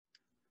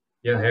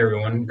Yeah, hey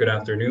everyone, good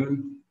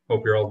afternoon.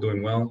 Hope you're all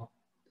doing well.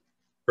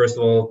 First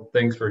of all,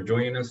 thanks for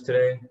joining us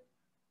today.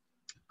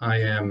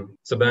 I am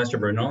Sebastian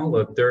Bernal,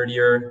 a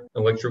third-year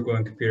electrical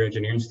and computer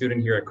engineering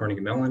student here at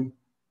Carnegie Mellon.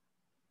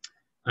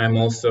 I'm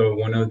also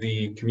one of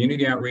the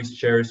community outreach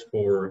chairs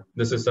for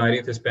the Society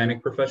of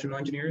Hispanic Professional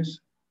Engineers.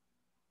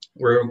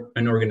 We're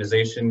an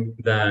organization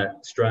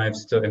that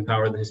strives to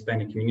empower the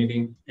Hispanic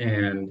community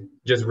and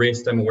just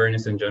raise STEM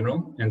awareness in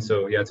general. And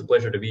so, yeah, it's a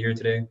pleasure to be here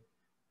today.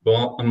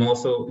 But I'm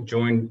also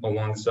joined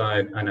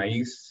alongside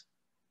Anais.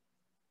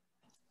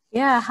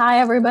 Yeah, hi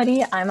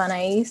everybody. I'm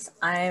Anais.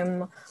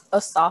 I'm a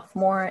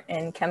sophomore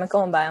in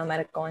chemical and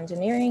biomedical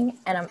engineering,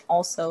 and I'm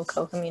also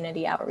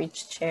co-community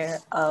outreach chair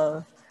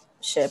of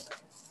SHIP.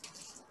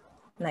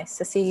 Nice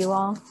to see you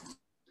all.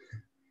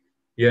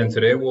 Yeah, and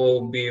today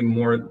we'll be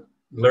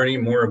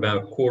learning more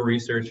about core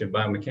research in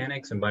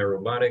biomechanics and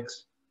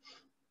biorobotics.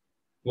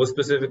 We'll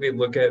specifically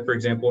look at, for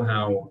example,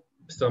 how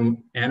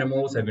some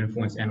animals have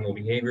influenced animal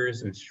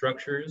behaviors and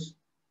structures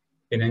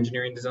in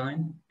engineering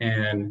design,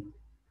 and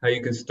how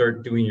you can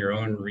start doing your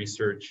own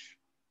research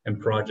and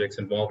projects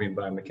involving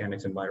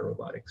biomechanics and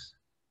biorobotics.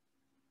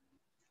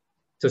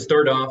 To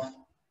start off,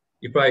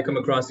 you probably come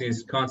across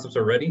these concepts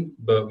already,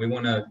 but we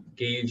want to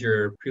gauge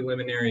your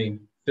preliminary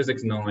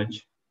physics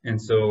knowledge.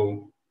 And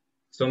so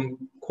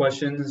some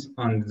questions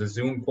on the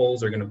Zoom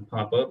polls are going to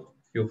pop up.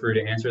 Feel free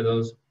to answer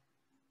those.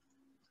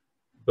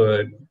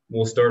 But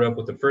we'll start up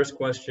with the first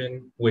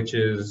question, which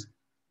is,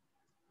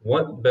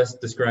 what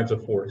best describes a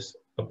force?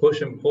 A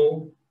push and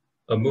pull,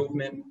 a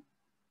movement,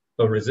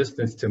 a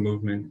resistance to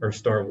movement, or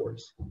Star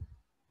Wars?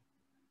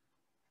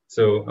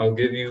 So I'll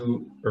give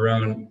you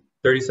around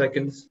 30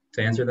 seconds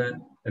to answer that,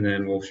 and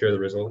then we'll share the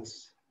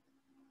results.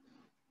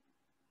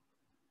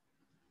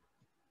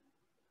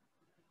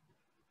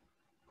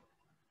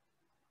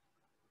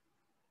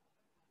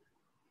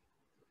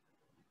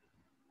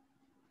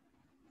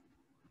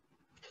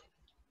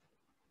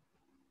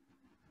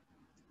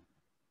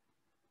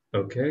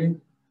 Okay.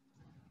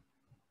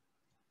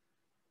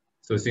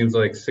 So it seems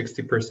like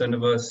 60%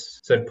 of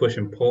us said push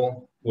and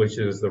pull, which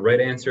is the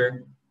right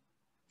answer.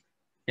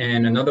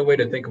 And another way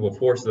to think of a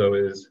force, though,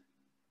 is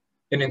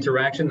an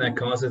interaction that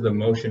causes the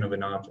motion of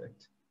an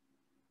object.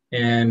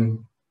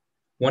 And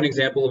one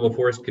example of a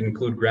force can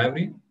include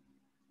gravity,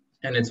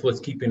 and it's what's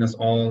keeping us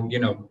all,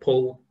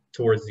 pull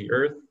towards the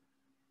earth.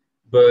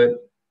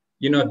 But,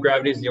 if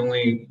gravity is the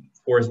only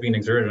force being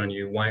exerted on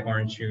you, why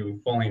aren't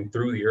you falling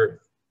through the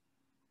earth?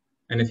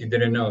 And if you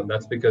didn't know,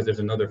 that's because there's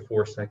another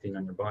force acting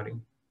on your body.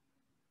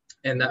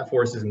 And that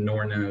force is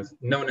known as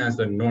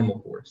the normal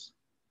force.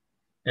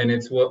 And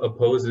it's what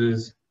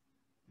opposes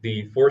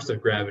the force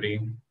of gravity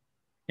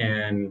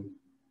and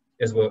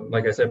is what,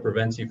 like I said,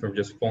 prevents you from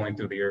just falling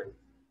through the earth.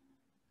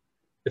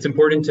 It's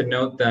important to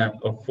note that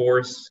a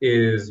force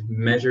is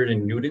measured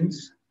in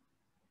newtons.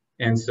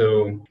 And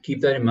so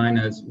keep that in mind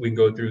as we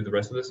go through the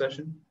rest of the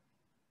session.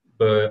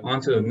 But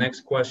on to the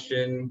next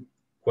question,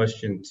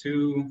 question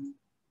 2.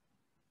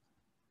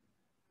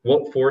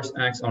 What force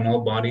acts on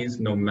all bodies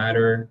no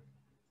matter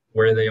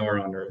where they are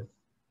on Earth?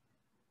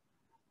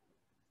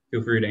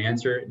 Feel free to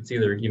answer. It's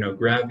either,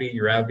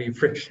 gravity,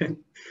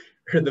 friction,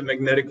 or the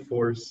magnetic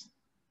force.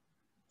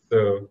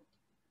 So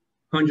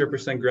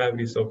 100%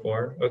 gravity so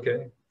far.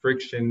 Okay,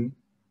 friction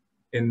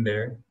in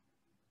there.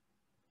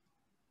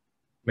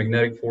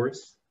 Magnetic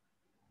force.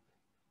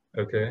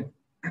 Okay.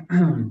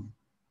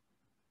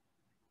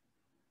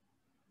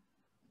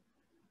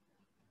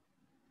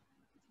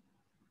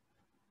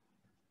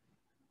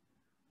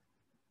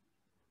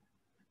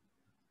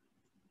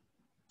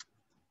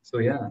 So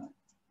yeah,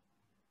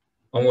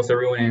 almost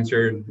everyone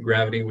answered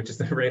gravity, which is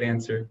the right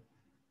answer.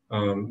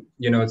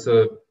 It's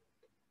a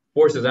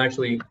force is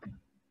actually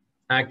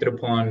acted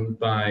upon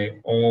by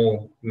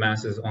all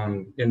masses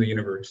in the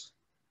universe.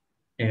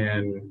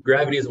 And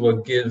gravity is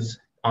what gives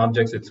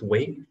objects its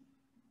weight.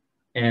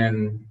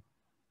 And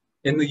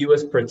in the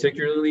US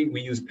particularly, we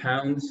use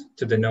pounds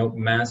to denote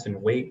mass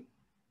and weight.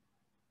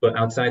 But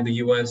outside the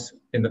US,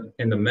 in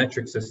the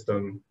metric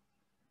system,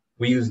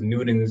 we use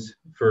newtons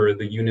for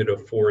the unit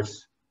of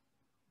force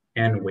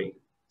and weight,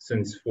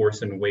 since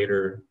force and weight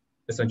are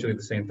essentially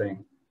the same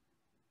thing.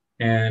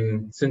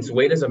 And since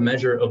weight is a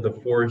measure of the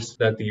force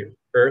that the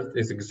Earth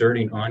is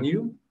exerting on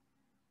you,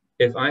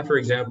 if I, for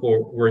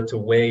example, were to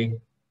weigh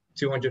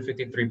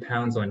 253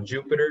 pounds on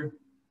Jupiter,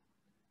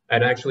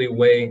 I'd actually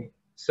weigh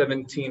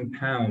 17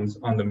 pounds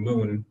on the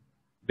moon,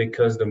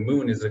 because the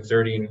moon is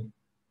exerting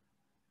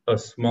a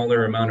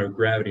smaller amount of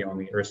gravity on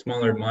me, or a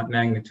smaller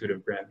magnitude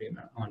of gravity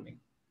on me.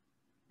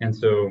 And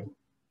so,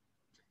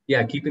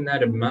 yeah, keeping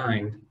that in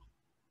mind,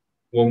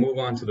 we'll move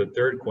on to the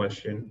third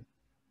question,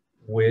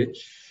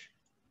 which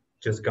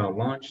just got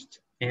launched,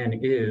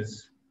 and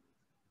is,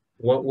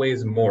 what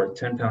weighs more,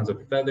 10 pounds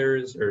of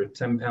feathers or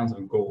 10 pounds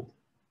of gold?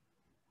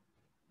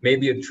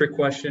 Maybe a trick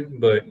question,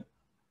 but,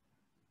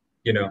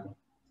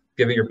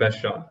 give it your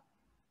best shot.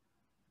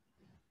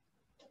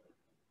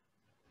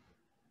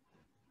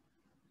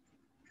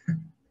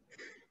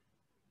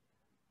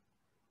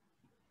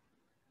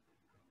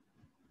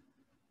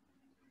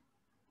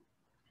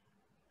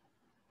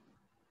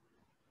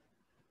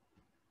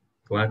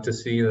 glad to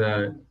see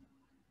that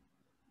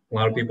a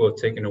lot of people have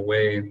taken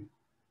away,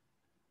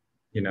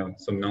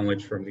 some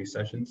knowledge from these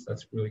sessions.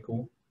 That's really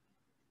cool.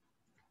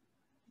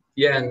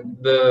 Yeah, and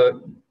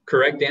the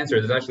correct answer,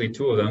 there's actually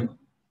two of them.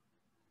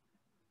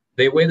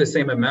 They weigh the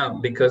same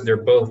amount because they're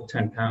both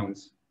 10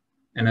 pounds.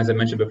 And as I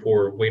mentioned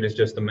before, weight is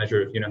just a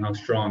measure of, how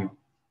strong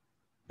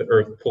the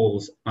earth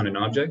pulls on an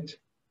object.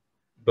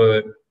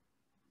 But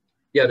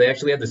yeah, they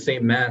actually have the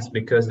same mass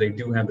because they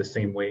do have the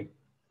same weight.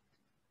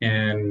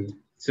 And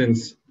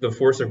since the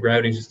force of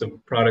gravity is just a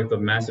product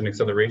of mass and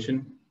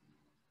acceleration,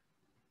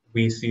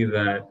 we see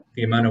that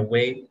the amount of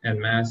weight and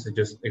mass is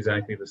just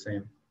exactly the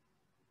same.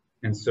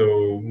 And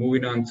so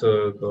moving on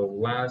to the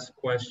last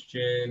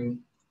question.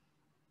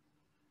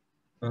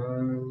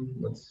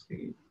 Let's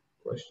see,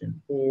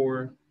 question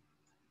 4.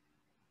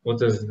 What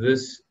does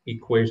this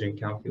equation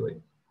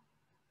calculate?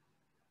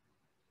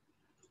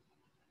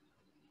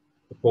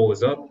 The poll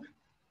is up.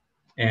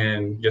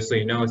 And just so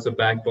you know, it's the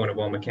backbone of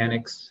all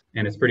mechanics.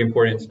 And it's pretty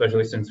important,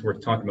 especially since we're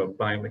talking about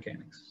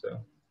biomechanics. So,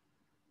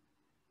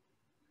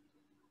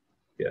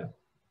 yeah.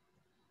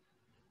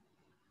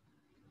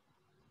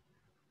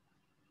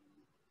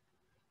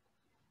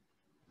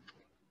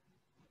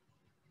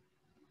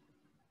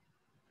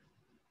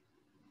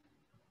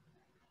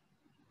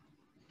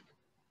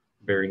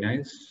 Very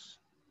nice.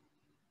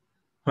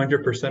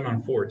 100%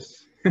 on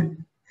force.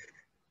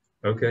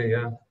 Okay,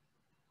 yeah.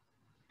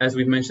 As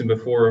we've mentioned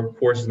before,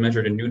 force is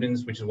measured in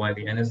newtons, which is why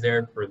the N is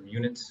there for the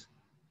units.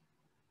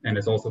 And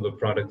it's also the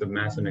product of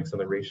mass and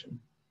acceleration.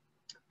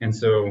 And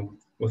so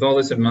with all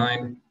this in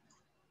mind,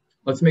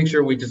 let's make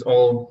sure we just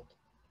all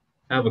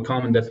have a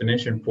common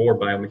definition for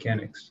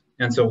biomechanics.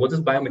 And so what does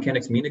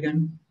biomechanics mean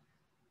again?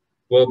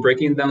 Well,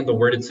 breaking down the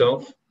word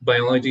itself,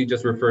 biology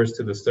just refers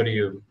to the study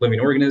of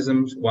living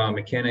organisms, while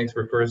mechanics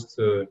refers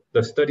to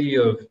the study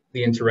of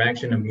the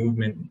interaction and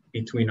movement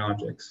between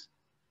objects.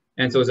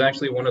 And so it's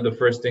actually one of the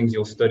first things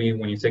you'll study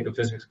when you take a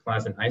physics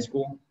class in high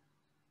school.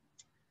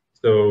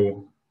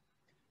 So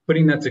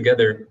putting that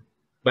together,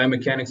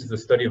 biomechanics is the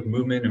study of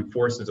movement and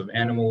forces of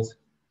animals,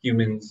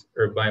 humans,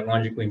 or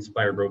biologically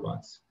inspired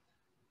robots.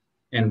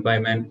 And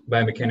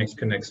biomechanics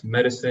connects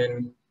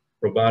medicine,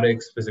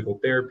 robotics, physical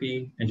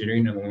therapy,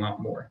 engineering, and a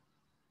lot more.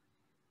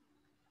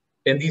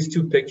 In these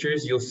two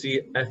pictures, you'll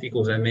see F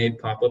equals ma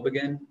pop up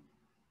again,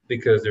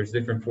 because there's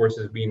different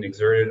forces being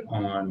exerted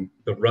on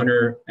the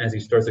runner as he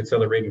starts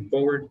accelerating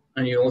forward.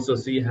 And you also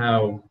see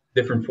how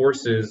different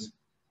forces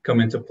come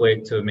into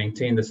play to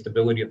maintain the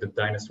stability of the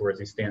dinosaur as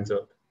he stands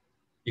up.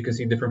 You can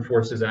see different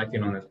forces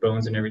acting on his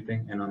bones and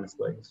everything and on his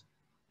legs.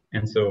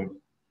 And so,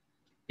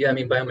 yeah, I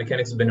mean,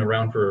 biomechanics has been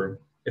around for,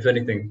 if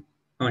anything,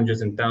 hundreds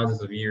and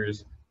thousands of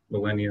years,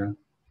 millennia.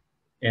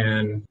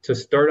 And to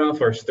start off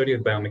our study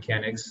of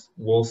biomechanics,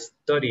 we'll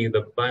study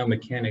the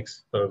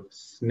biomechanics of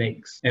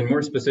snakes, and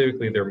more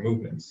specifically, their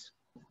movements.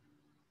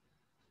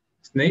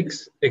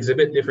 Snakes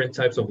exhibit different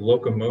types of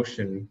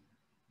locomotion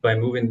by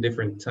moving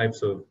different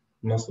types of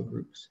muscle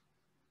groups.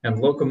 And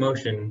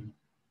locomotion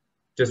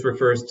just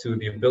refers to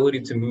the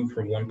ability to move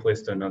from one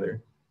place to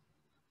another.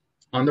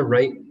 On the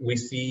right, we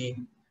see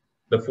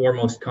the 4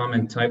 most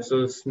common types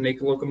of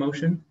snake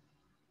locomotion.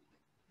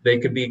 They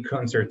could be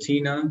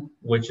concertina,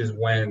 which is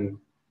when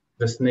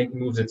the snake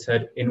moves its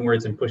head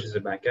inwards and pushes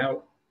it back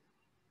out.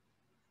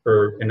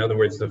 Or in other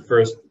words, the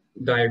first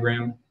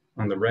diagram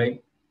on the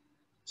right.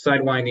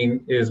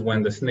 Sidewinding is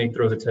when the snake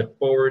throws its head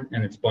forward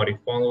and its body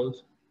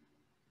follows.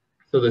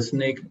 So the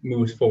snake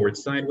moves forward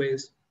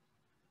sideways,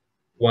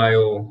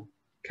 while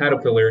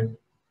caterpillar,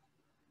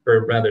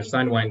 or rather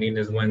sidewinding,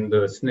 is when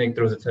the snake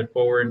throws its head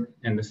forward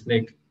and the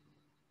snake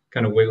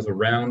kind of wiggles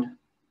around.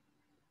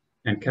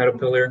 And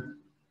caterpillar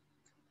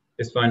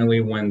is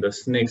finally when the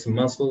snake's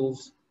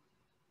muscles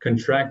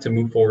contract to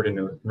move forward in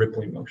a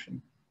rippling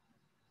motion.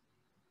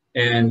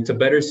 And to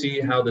better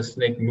see how the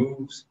snake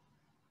moves,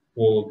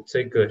 we'll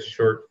take a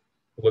short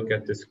look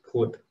at this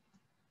clip.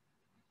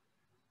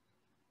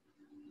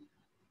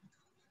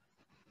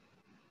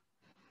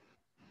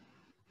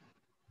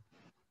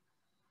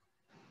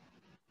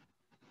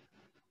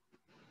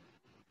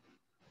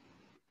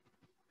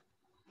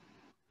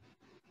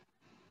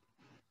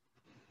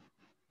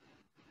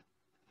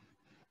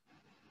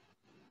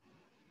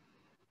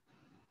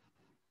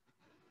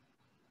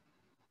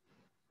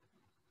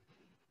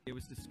 It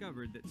was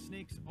discovered that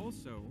snakes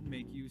also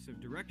make use of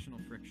directional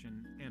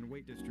friction and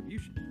weight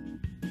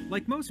distribution.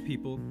 Like most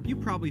people, you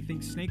probably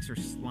think snakes are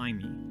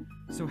slimy.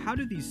 So how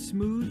do these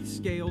smooth,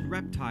 scaled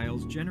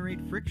reptiles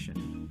generate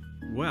friction?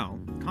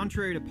 Well,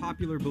 contrary to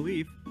popular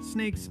belief,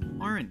 snakes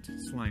aren't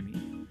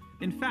slimy.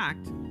 In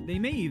fact, they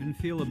may even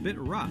feel a bit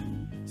rough.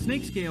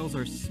 Snake scales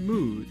are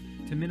smooth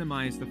to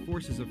minimize the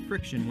forces of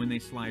friction when they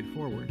slide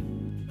forward.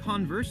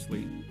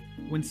 Conversely,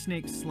 when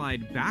snakes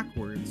slide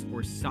backwards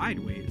or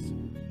sideways,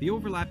 the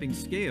overlapping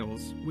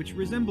scales, which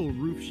resemble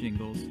roof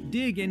shingles,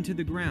 dig into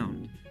the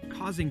ground,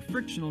 causing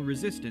frictional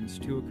resistance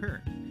to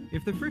occur.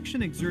 If the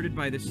friction exerted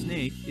by the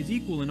snake is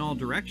equal in all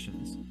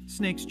directions,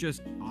 snakes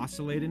just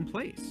oscillate in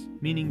place,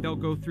 meaning they'll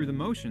go through the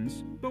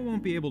motions, but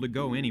won't be able to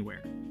go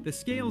anywhere. The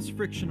scale's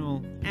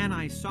frictional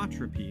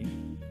anisotropy,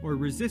 or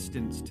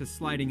resistance to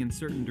sliding in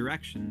certain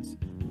directions,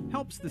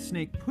 helps the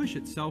snake push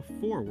itself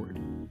forward.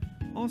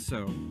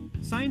 Also,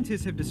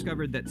 scientists have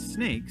discovered that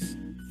snakes,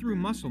 through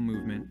muscle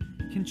movement,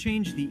 can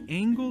change the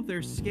angle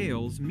their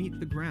scales meet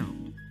the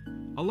ground.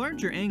 A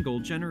larger angle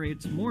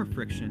generates more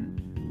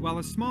friction, while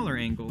a smaller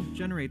angle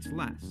generates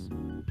less.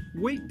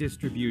 Weight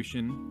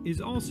distribution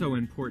is also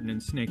important in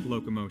snake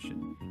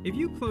locomotion. If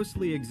you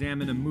closely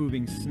examine a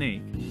moving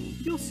snake,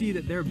 you'll see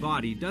that their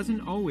body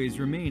doesn't always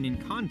remain in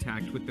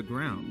contact with the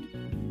ground.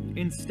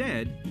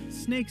 Instead,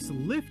 snakes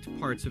lift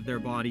parts of their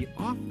body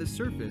off the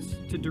surface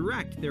to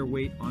direct their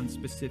weight on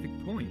specific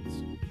points.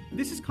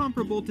 This is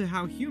comparable to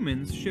how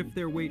humans shift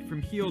their weight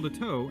from heel to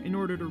toe in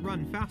order to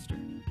run faster.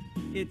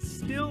 It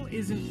still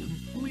isn't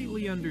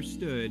completely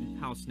understood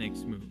how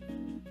snakes move.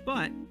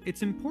 But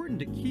it's important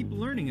to keep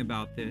learning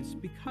about this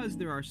because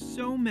there are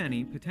so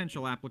many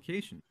potential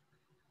applications.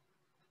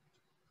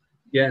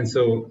 Yeah, and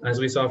so as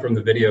we saw from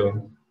the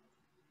video,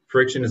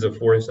 friction is a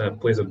force that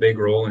plays a big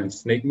role in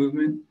snake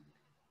movement.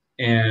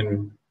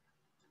 And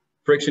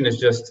friction is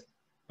just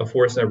a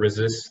force that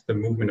resists the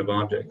movement of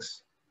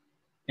objects.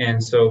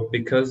 And so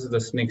because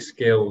the snake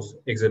scales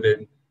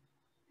exhibit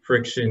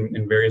friction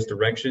in various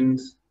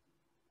directions,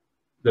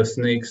 the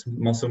snake's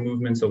muscle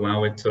movements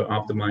allow it to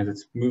optimize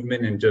its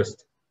movement and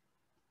just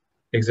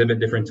exhibit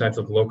different types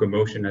of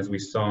locomotion as we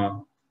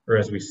saw, or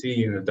as we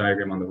see in the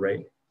diagram on the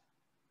right.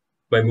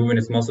 By moving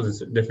its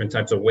muscles in different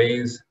types of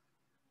ways,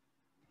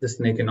 the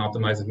snake can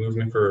optimize its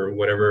movement for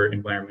whatever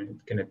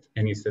environment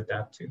it needs to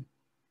adapt to.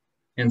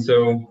 And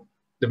so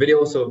the video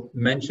also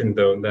mentioned,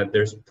 though, that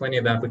there's plenty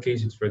of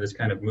applications for this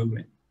kind of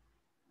movement.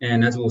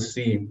 And as we'll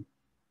see,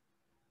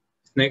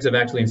 snakes have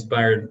actually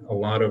inspired a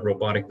lot of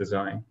robotic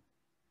design.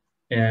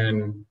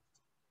 And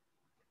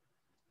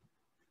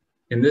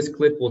in this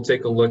clip, we'll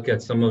take a look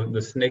at some of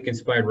the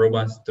snake-inspired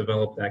robots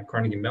developed at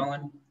Carnegie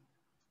Mellon.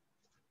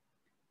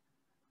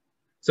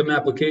 Some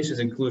applications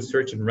include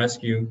search and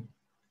rescue.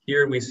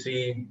 Here we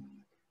see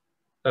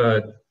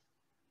a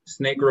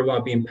snake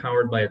robot being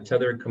powered by a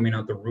tether coming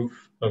out the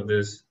roof of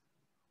this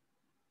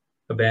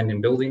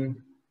abandoned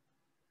building.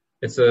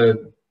 It's a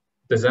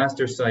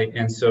disaster site,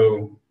 and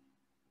so,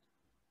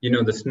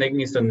 the snake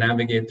needs to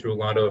navigate through a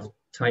lot of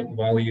tight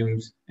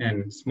volumes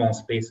and small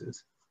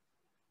spaces.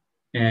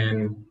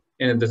 And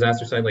in a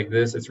disaster site like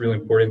this, it's really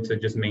important to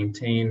just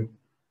maintain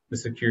the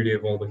security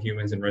of all the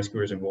humans and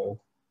rescuers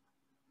involved.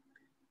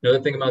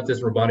 Another thing about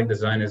this robotic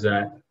design is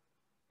that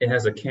it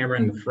has a camera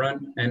in the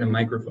front and a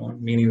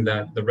microphone, meaning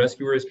that the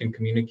rescuers can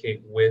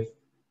communicate with,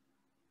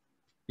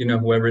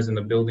 whoever's in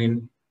the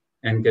building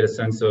and get a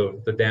sense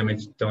of the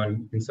damage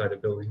done inside the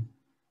building.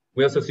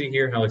 We also see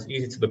here how it's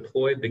easy to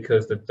deploy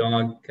because the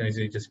dog can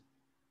easily just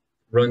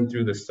run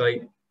through the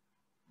site,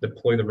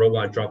 deploy the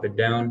robot, drop it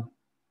down,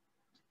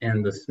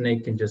 and the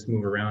snake can just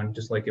move around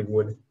just like it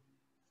would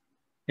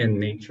in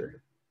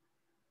nature.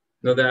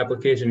 Another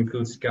application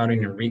includes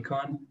scouting and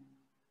recon.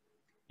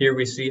 Here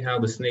we see how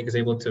the snake is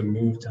able to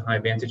move to high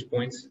vantage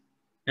points,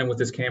 and with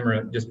this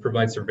camera, just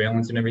provide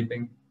surveillance and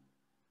everything.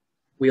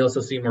 We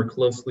also see more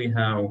closely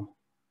how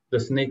the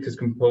snake is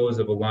composed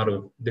of a lot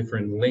of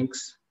different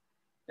links,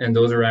 and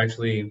those are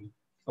actually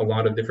a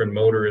lot of different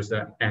motors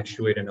that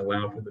actuate and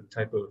allow for the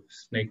type of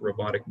snake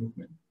robotic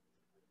movement.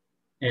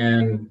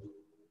 And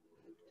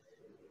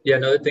yeah,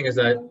 another thing is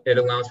that it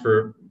allows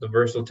for the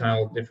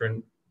versatile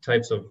different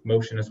types of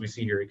motion as we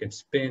see here. It can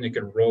spin, it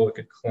could roll, it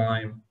could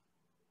climb,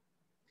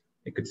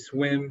 it could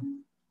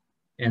swim.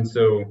 And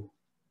so,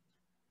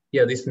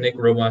 yeah, these snake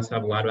robots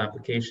have a lot of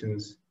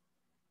applications.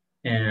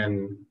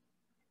 And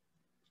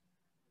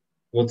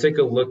we'll take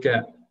a look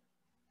at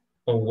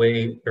a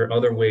way or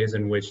other ways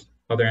in which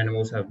other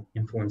animals have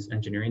influenced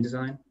engineering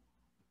design.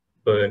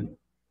 But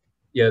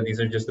yeah, these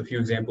are just a few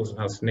examples of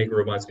how snake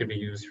robots could be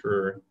used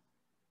for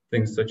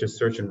things such as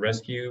search and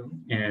rescue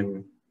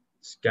and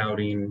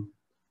scouting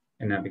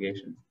and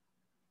navigation.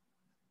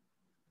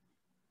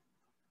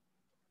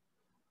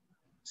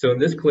 So in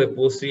this clip,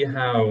 we'll see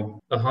how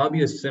a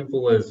hobby as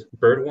simple as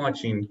bird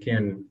watching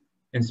can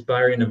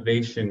inspire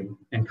innovation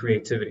and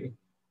creativity.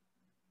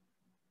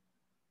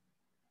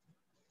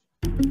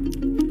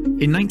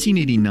 In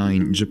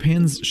 1989,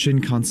 Japan's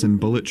Shinkansen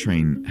bullet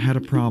train had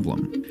a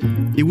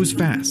problem. It was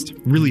fast,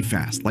 really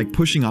fast, like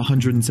pushing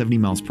 170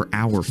 miles per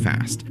hour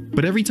fast.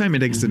 But every time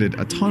it exited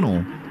a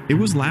tunnel, it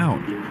was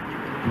loud.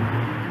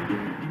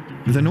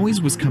 The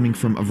noise was coming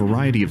from a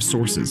variety of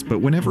sources, but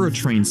whenever a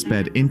train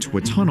sped into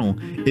a tunnel,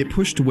 it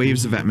pushed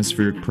waves of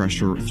atmospheric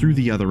pressure through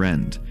the other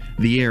end.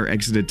 The air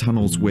exited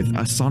tunnels with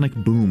a sonic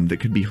boom that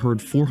could be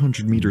heard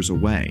 400 meters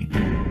away.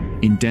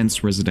 In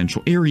dense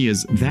residential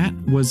areas, that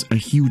was a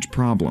huge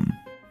problem.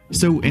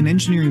 So an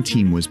engineering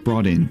team was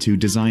brought in to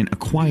design a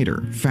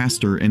quieter,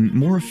 faster, and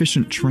more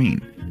efficient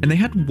train. And they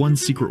had one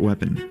secret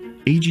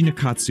weapon. Eiji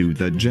Nakatsu,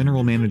 the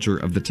general manager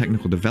of the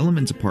technical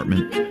development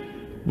department,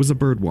 was a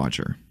bird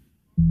watcher.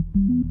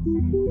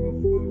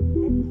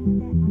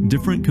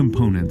 Different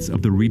components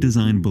of the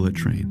redesigned bullet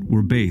train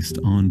were based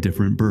on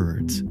different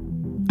birds.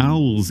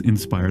 Owls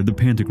inspired the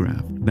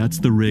pantograph. That's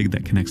the rig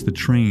that connects the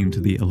train to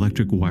the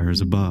electric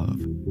wires above.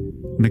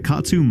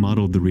 Nakatsu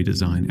modeled the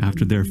redesign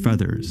after their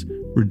feathers,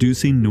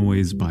 reducing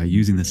noise by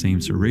using the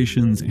same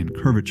serrations and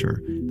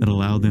curvature that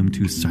allow them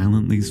to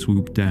silently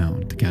swoop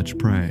down to catch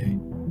prey.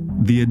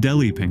 The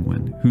Adelie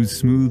penguin, whose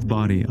smooth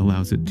body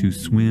allows it to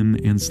swim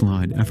and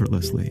slide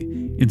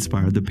effortlessly,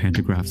 inspired the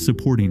pantograph's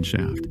supporting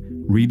shaft,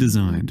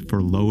 redesigned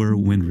for lower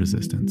wind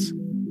resistance.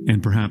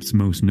 And perhaps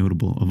most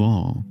notable of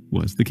all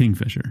was the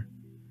kingfisher.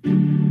 The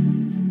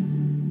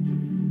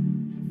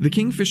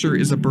kingfisher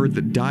is a bird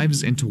that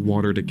dives into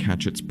water to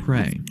catch its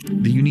prey.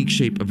 The unique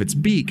shape of its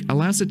beak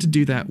allows it to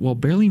do that while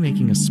barely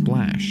making a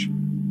splash.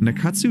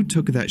 Nakatsu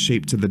took that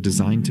shape to the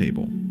design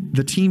table.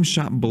 The team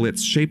shot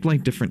bullets shaped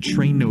like different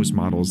train nose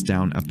models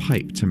down a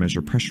pipe to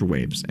measure pressure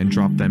waves and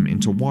dropped them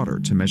into water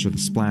to measure the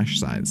splash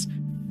size.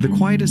 The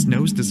quietest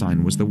nose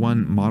design was the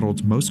one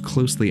modeled most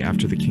closely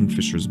after the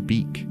kingfisher's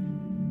beak.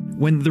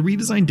 When the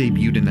redesign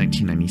debuted in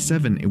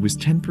 1997, it was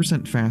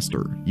 10%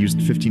 faster, used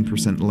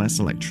 15% less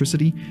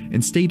electricity,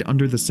 and stayed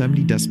under the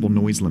 70 decibel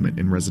noise limit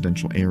in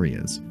residential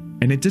areas.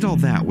 And it did all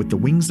that with the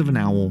wings of an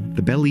owl,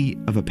 the belly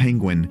of a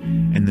penguin,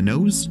 and the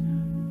nose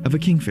of a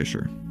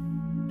kingfisher.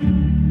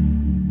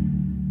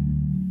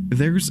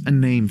 There's a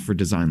name for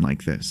design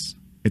like this.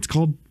 It's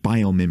called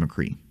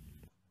biomimicry.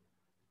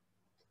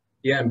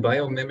 Yeah, and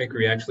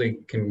biomimicry actually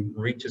can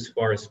reach as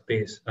far as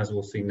space, as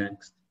we'll see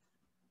next.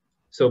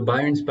 So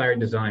bio-inspired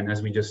design,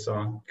 as we just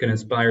saw, can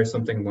inspire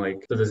something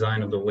like the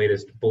design of the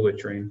latest bullet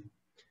train,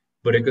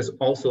 but it could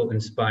also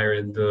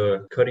inspire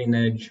the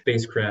cutting-edge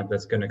spacecraft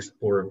that's going to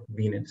explore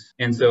Venus.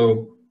 And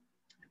so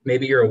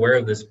maybe you're aware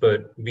of this,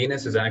 but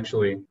Venus is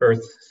actually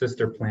Earth's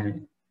sister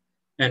planet.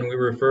 And we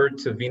refer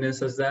to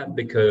Venus as that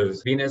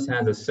because Venus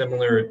has a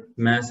similar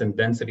mass and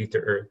density to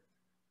Earth.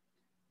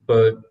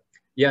 But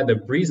yeah, the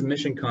Breeze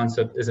mission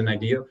concept is an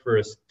idea for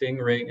a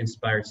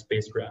Stingray-inspired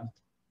spacecraft.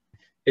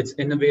 It's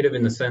innovative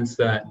in the sense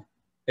that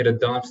it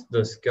adopts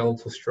the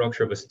skeletal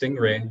structure of a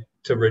stingray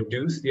to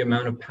reduce the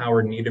amount of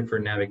power needed for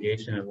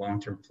navigation and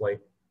long-term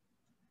flight.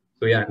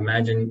 So yeah,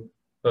 imagine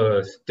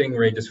a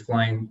stingray just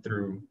flying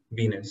through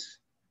Venus,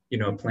 you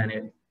know, a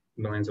planet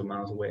millions of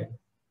miles away.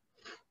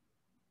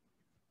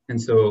 And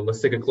so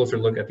let's take a closer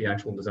look at the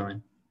actual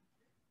design.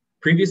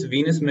 Previous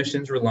Venus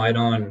missions relied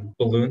on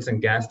balloons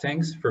and gas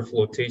tanks for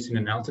flotation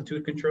and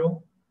altitude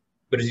control.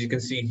 But as you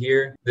can see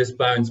here, this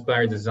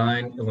bio-inspired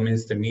design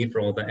eliminates the need for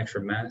all that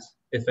extra mass.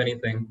 If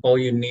anything, all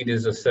you need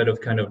is a set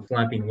of kind of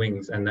flapping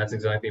wings, and that's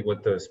exactly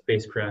what the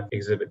spacecraft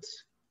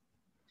exhibits.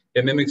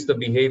 It mimics the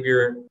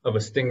behavior of a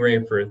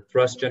stingray for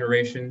thrust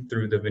generation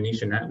through the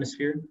Venetian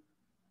atmosphere.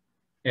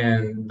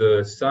 And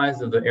the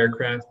size of the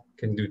aircraft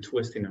can do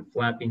twisting and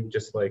flapping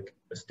just like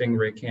a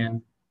stingray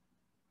can.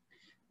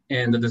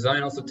 And the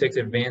design also takes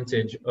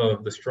advantage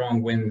of the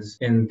strong winds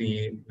in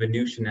the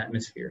Venusian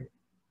atmosphere.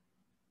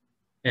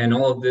 And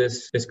all of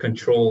this is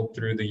controlled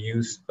through the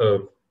use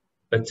of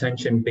a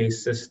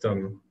tension-based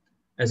system,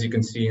 as you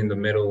can see in the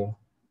middle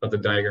of the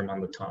diagram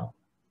on the top.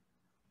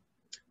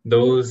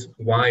 Those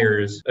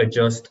wires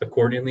adjust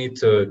accordingly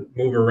to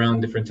move around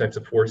different types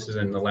of forces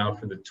and allow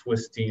for the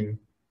twisting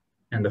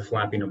and the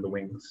flapping of the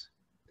wings.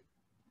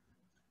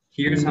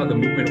 Here's how the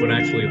movement would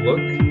actually look.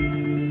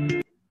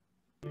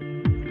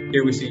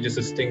 Here we see just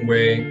a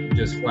stingray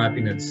just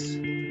flapping its,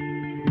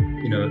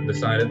 you know, the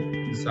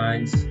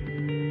sides.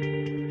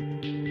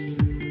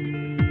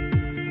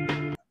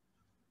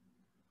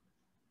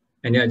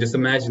 And yeah, just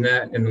imagine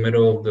that in the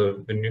middle of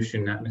the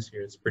Venusian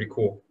atmosphere. It's pretty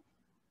cool.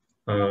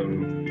 But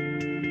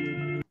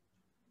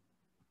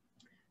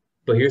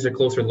here's a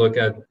closer look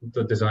at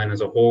the design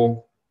as a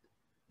whole.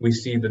 We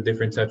see the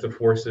different types of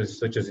forces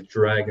such as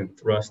drag and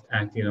thrust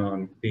acting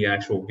on the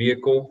actual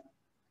vehicle,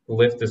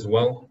 lift as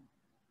well.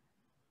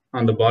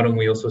 On the bottom,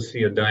 we also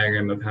see a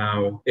diagram of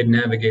how it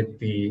navigates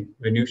the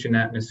Venusian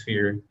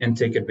atmosphere and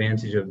take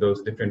advantage of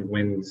those different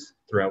winds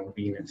throughout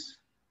Venus.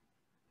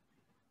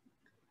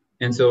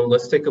 And so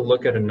let's take a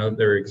look at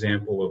another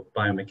example of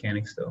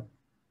biomechanics though.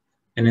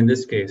 And in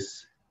this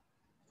case,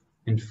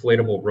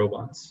 inflatable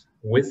robots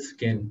with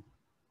skin.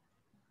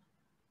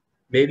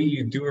 Maybe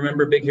you do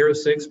remember Big Hero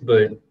 6,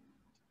 but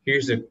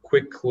here's a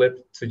quick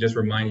clip to just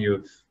remind you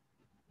of,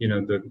 you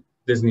know, the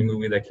Disney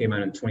movie that came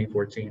out in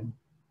 2014.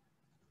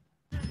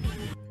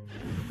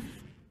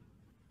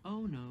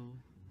 Oh no.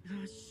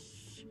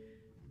 Shh.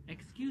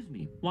 Excuse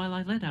me while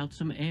I let out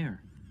some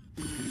air.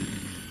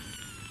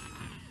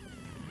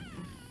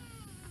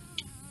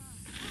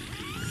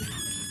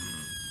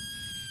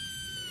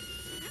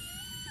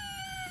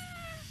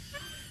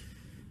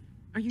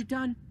 Are you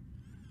done?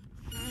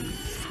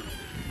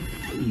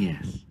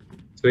 Yes.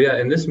 So yeah,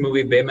 in this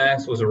movie,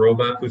 Baymax was a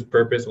robot whose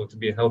purpose was to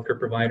be a healthcare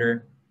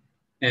provider.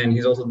 And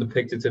he's also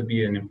depicted to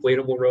be an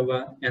inflatable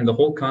robot. And the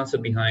whole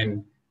concept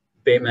behind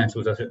Baymax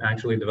was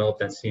actually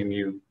developed at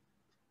CMU.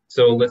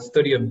 So let's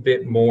study a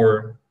bit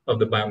more of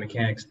the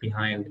biomechanics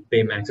behind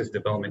Baymax's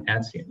development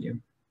at CMU.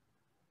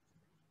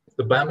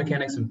 The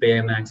biomechanics of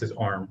Baymax's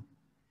arm.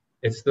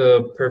 It's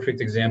the perfect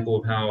example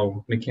of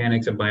how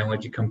mechanics and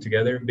biology come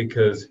together,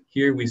 because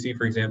here we see,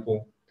 for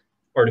example,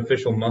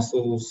 artificial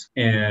muscles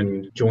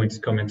and joints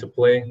come into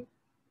play,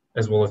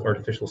 as well as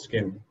artificial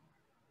skin.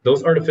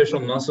 Those artificial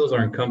muscles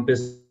are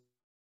encompassed.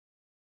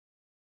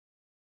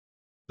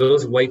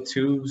 Those white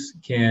tubes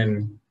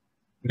can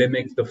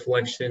mimic the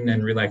flexion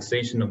and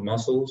relaxation of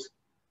muscles,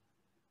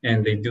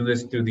 and they do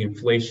this through the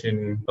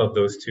inflation of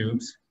those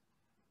tubes.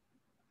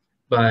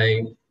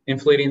 By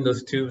inflating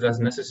those tubes as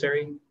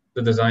necessary,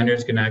 the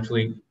designers can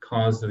actually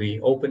cause the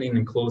opening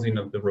and closing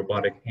of the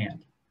robotic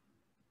hand.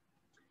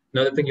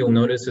 Another thing you'll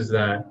notice is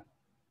that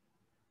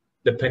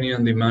depending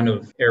on the amount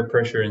of air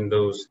pressure in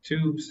those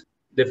tubes,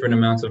 different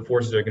amounts of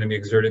forces are going to be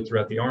exerted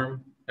throughout the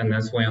arm. And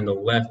that's why on the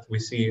left, we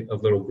see a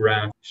little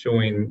graph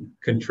showing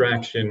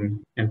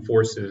contraction and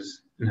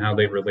forces and how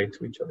they relate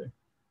to each other.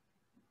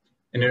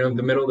 And in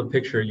the middle of the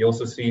picture, you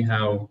also see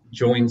how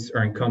joints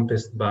are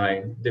encompassed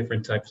by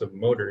different types of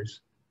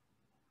motors.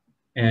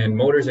 And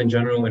motors in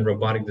general in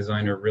robotic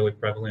design are really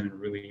prevalent and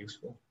really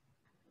useful.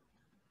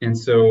 And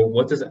so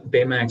what does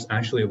Baymax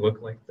actually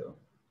look like though?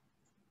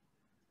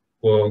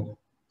 Well,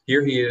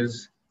 here he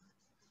is.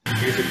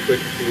 Here's a quick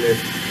clip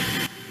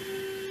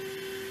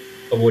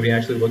of what he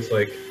actually looks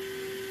like.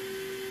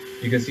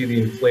 You can see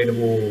the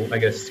inflatable, I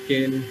guess,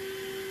 skin.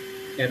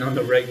 And on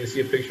the right, you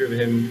see a picture of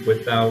him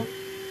without,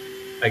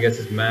 I guess,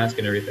 his mask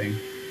and everything.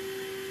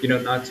 You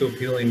know, not too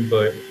appealing,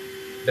 but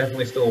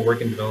definitely still a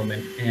work in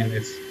development. And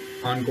it's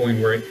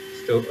ongoing work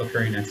still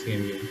occurring at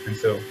CMU. And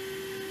so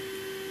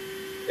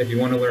if you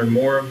want to learn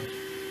more,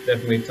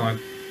 definitely talk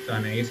to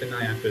Anais and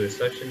I after this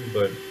session.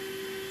 But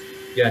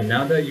yeah,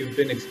 now that you've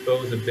been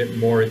exposed a bit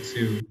more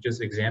to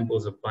just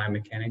examples of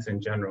biomechanics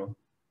in general,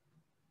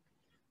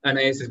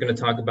 Anais is going to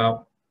talk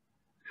about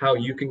how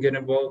you can get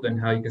involved and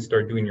how you can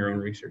start doing your own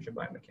research in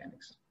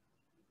biomechanics.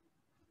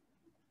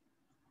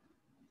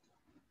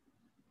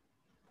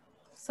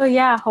 So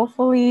yeah,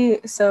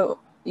 hopefully,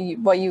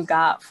 what you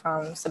got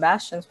from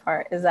Sebastian's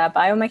part is that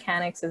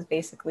biomechanics is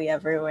basically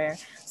everywhere.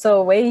 So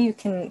a way you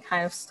can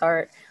kind of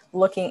start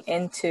looking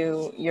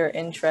into your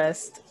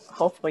interest,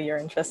 hopefully you're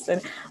interested,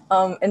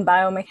 in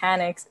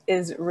biomechanics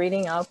is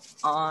reading up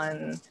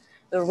on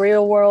the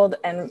real world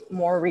and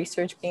more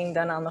research being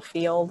done on the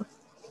field.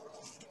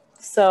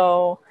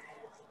 So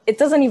it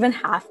doesn't even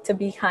have to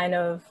be kind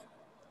of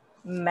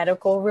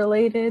medical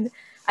related,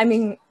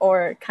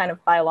 or kind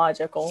of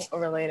biological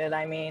related,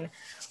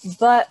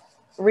 but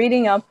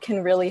reading up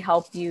can really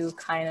help you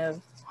kind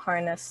of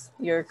harness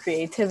your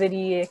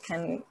creativity. It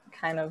can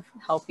kind of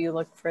help you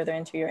look further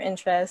into your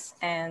interests.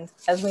 And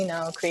as we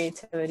know,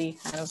 creativity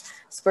kind of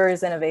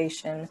spurs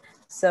innovation.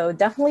 So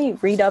definitely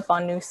read up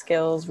on new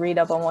skills, read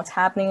up on what's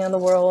happening in the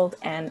world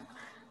and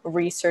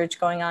research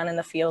going on in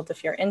the field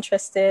if you're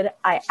interested.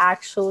 I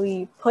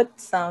actually put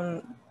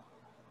some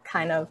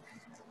kind of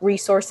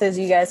resources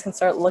you guys can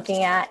start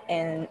looking at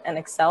in an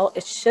Excel.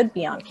 It should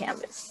be on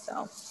Canvas,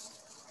 so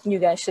you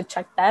guys should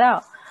check that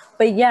out.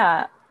 But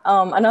yeah,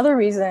 another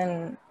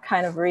reason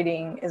kind of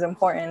reading is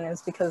important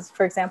is because,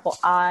 for example,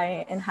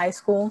 I in high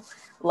school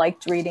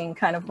liked reading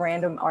kind of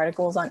random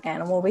articles on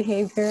animal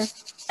behavior,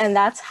 and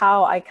that's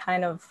how I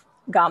kind of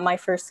got my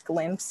first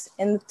glimpse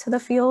into the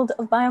field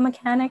of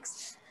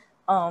biomechanics.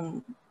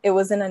 It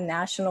was in a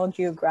National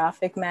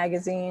Geographic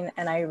magazine,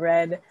 and I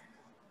read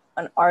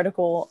an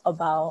article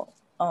about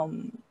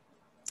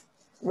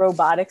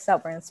robotics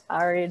that were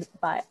inspired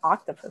by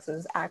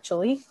octopuses,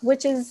 actually,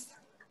 which is,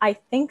 I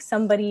think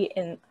somebody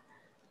in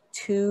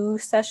 2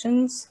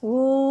 sessions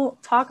will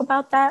talk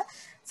about that.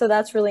 So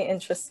that's really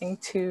interesting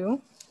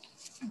too.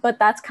 But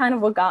that's kind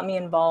of what got me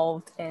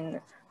involved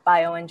in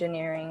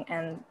bioengineering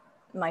and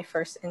my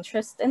first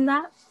interest in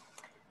that.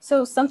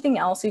 So something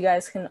else you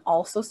guys can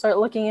also start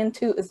looking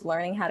into is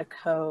learning how to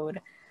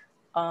code.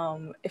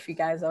 If you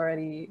guys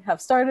already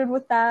have started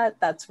with that,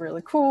 that's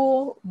really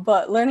cool.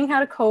 But learning how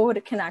to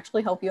code can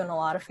actually help you in a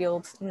lot of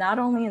fields, not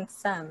only in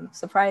STEM,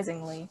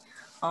 surprisingly.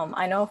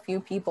 I know a few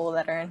people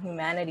that are in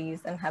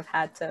humanities and have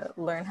had to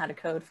learn how to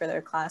code for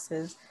their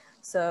classes.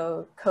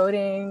 So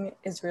coding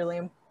is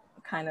really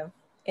kind of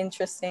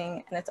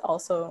interesting, and it's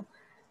also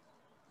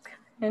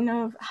kind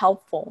of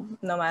helpful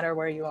no matter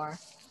where you are.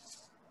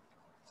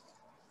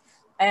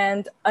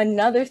 And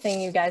another thing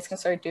you guys can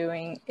start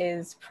doing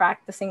is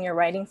practicing your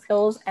writing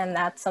skills, and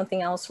that's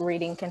something else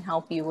reading can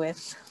help you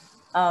with.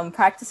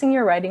 Practicing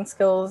your writing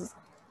skills,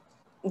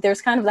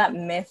 there's kind of that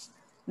myth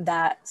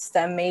that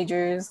STEM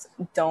majors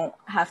don't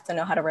have to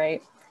know how to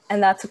write,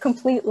 and that's a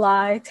complete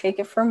lie. Take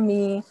it from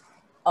me.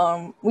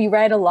 We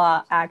write a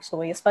lot,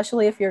 actually,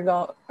 especially if you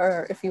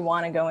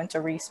want to go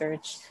into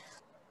research.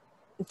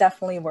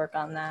 Definitely work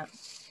on that.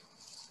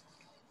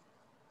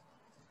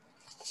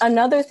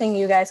 Another thing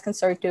you guys can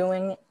start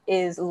doing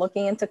is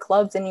looking into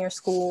clubs in your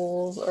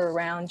schools or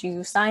around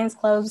you, science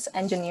clubs,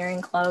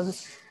 engineering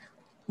clubs.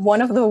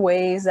 One of the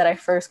ways that I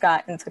first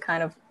got into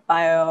kind of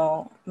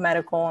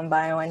biomedical and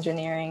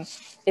bioengineering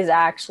is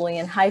actually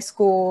in high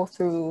school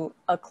through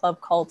a club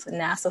called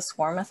NASA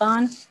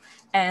Swarmathon.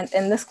 And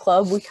in this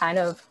club, we had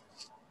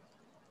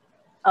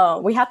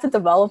to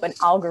develop an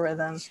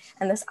algorithm,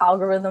 and this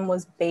algorithm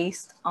was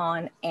based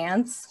on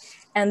ants.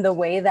 and the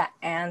way that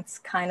ants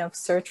kind of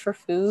search for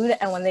food.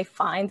 And when they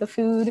find the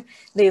food,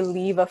 they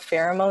leave a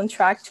pheromone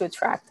track to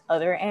attract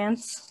other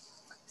ants.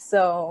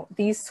 So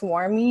these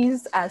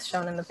swarmies, as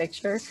shown in the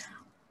picture,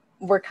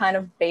 were kind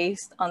of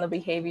based on the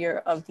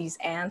behavior of these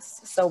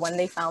ants. So when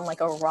they found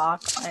like a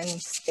rock in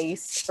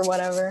space or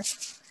whatever,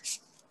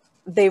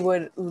 they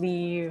would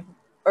leave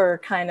or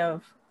kind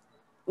of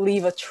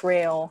leave a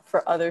trail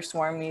for other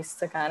swarmies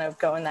to kind of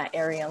go in that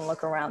area and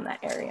look around that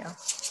area.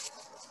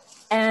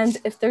 And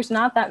if there's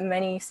not that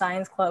many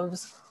science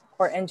clubs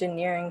or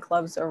engineering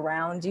clubs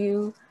around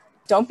you,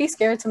 don't be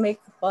scared to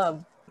make the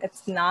club.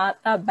 It's not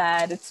that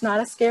bad. It's not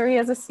as scary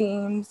as it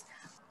seems.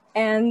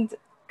 And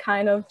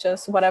kind of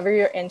just whatever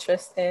your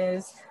interest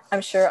is,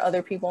 I'm sure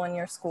other people in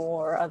your school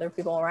or other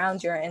people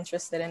around you are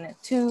interested in it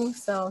too.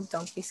 So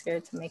don't be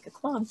scared to make a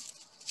club.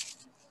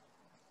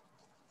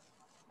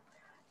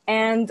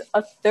 And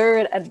a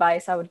third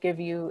advice I would give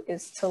you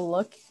is to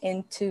look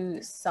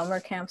into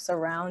summer camps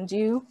around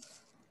you.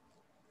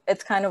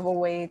 It's kind of a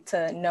way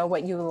to know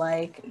what you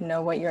like,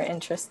 know what you're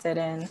interested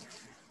in.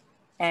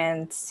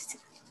 And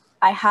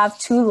I have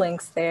 2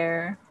 links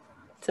there.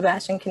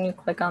 Sebastian, can you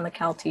click on the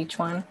CalTeach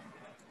one?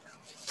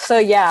 So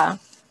yeah,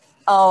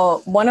 I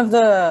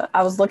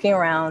was looking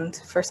around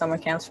for summer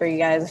camps for you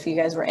guys. If you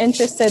guys were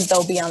interested,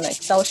 they'll be on the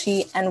Excel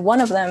sheet. And one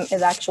of them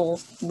is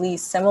actually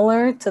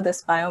similar to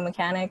this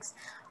biomechanics.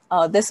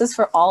 This is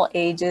for all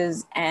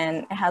ages,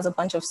 and it has a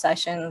bunch of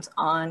sessions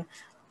on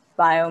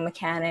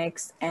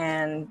biomechanics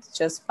and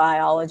just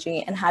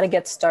biology and how to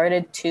get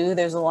started too.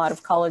 There's a lot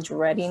of college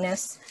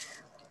readiness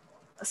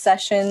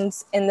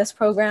sessions in this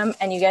program,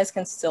 and you guys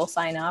can still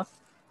sign up,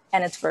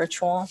 and it's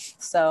virtual.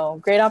 So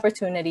great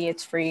opportunity.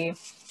 It's free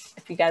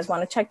if you guys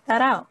want to check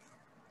that out.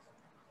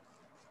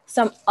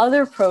 Some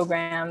other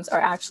programs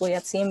are actually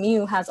at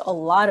CMU, has a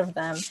lot of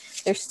them.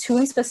 There's 2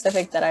 in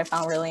specific that I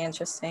found really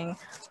interesting.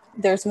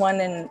 There's one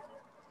in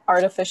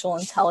artificial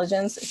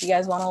intelligence, if you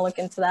guys want to look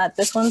into that.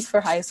 This one's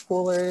for high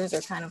schoolers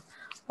or kind of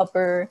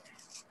upper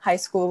high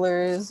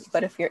schoolers,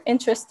 but if you're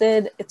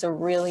interested, it's a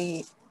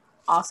really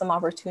awesome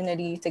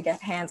opportunity to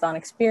get hands-on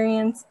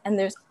experience. And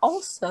there's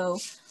also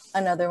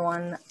another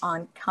one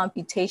on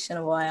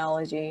computational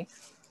biology,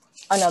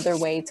 another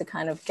way to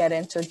kind of get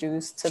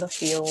introduced to the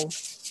field,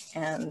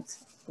 and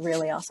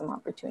really awesome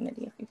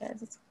opportunity if you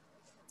guys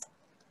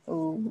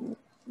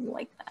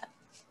like that.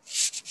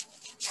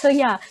 So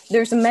yeah,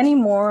 there's many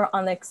more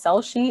on the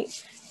Excel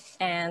sheet,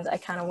 and I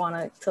kind of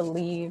wanted to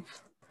leave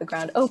the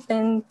ground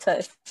open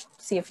to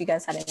see if you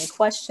guys had any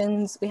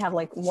questions. We have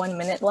like 1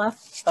 minute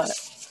left, but.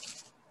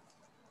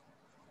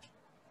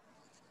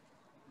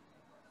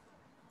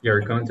 Yeah,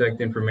 our contact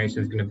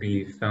information is going to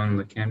be found on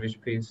the Canvas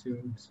page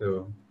soon,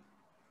 so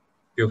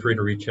feel free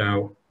to reach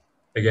out.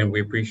 Again, we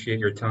appreciate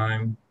your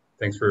time.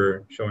 Thanks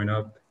for showing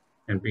up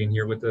and being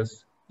here with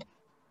us.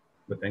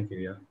 But thank you,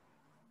 yeah.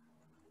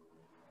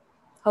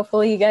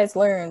 Hopefully you guys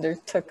learned or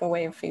took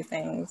away a few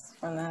things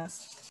from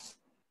this.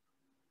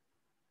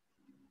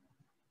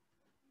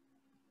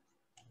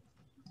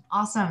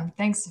 Awesome.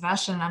 Thanks,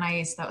 Sebastian and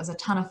Anais. That was a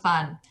ton of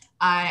fun.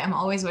 I am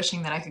always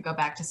wishing that I could go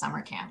back to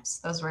summer camps.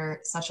 Those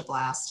were such a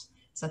blast.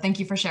 So thank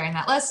you for sharing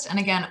that list. And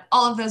again,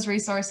 all of those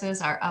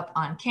resources are up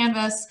on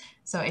Canvas.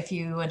 So if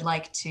you would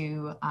like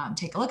to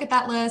take a look at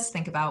that list,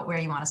 think about where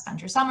you want to spend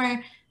your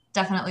summer,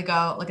 definitely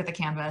go look at the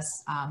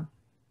Canvas.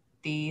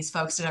 These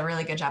folks did a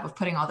really good job of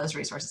putting all those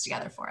resources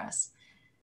together for us.